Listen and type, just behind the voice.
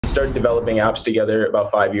Started developing apps together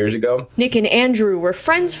about 5 years ago. Nick and Andrew were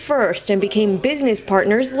friends first and became business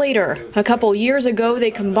partners later. A couple years ago,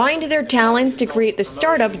 they combined their talents to create the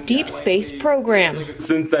startup Deep Space program.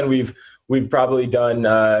 Since then, we've probably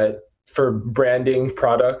done for branding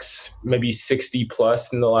products, maybe 60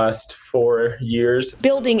 plus in the last 4 years.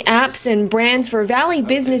 Building apps and brands for Valley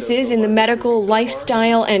businesses in the medical,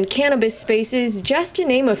 lifestyle, and cannabis spaces, just to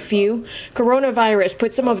name a few. Coronavirus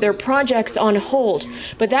put some of their projects on hold,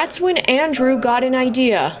 but that's when Andrew got an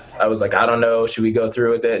idea. I was like, I don't know, should we go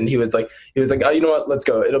through with it? And he was like, oh, you know what, let's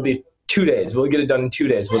go. It'll be 2 days. We'll get it done in 2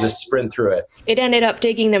 days. We'll just sprint through it. It ended up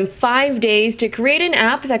taking them 5 days to create an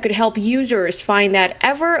app that could help users find that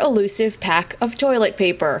ever-elusive pack of toilet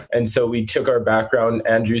paper. And so we took our background,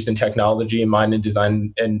 Andrew's in technology and mine in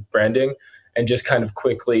design and branding, and just kind of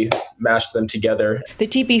quickly mashed them together. The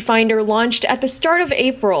TP Finder launched at the start of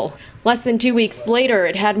April. Less than 2 weeks later,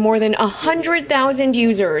 it had more than 100,000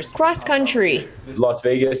 users cross-country. Las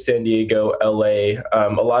Vegas, San Diego, LA, a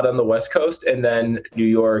lot on the West Coast, and then New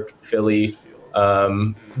York, Philly,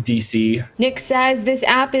 DC. Nick says this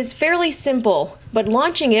app is fairly simple, but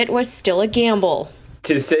launching it was still a gamble.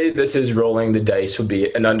 To say this is rolling the dice would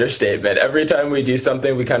be an understatement. Every time we do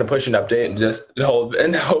something, we kind of push an update and just hope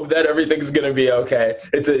that everything's going to be okay.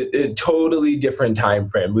 It's a totally different time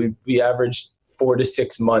frame. We averaged 4 to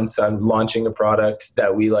 6 months on launching a product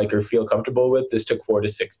that we like or feel comfortable with. This took 4 to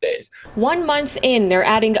 6 days. 1 month in, they're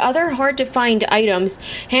adding other hard-to-find items: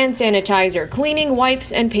 hand sanitizer, cleaning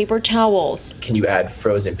wipes, and paper towels. Can you add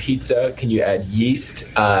frozen pizza? Can you add yeast,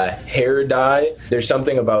 hair dye? There's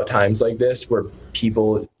something about times like this where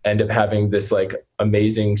people end up having this like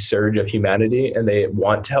amazing surge of humanity and they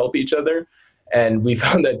want to help each other. And we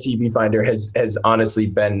found that TP Finder has honestly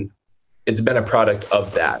been a product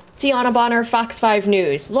of that. Tiana Bonner, Fox 5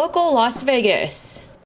 News, local Las Vegas.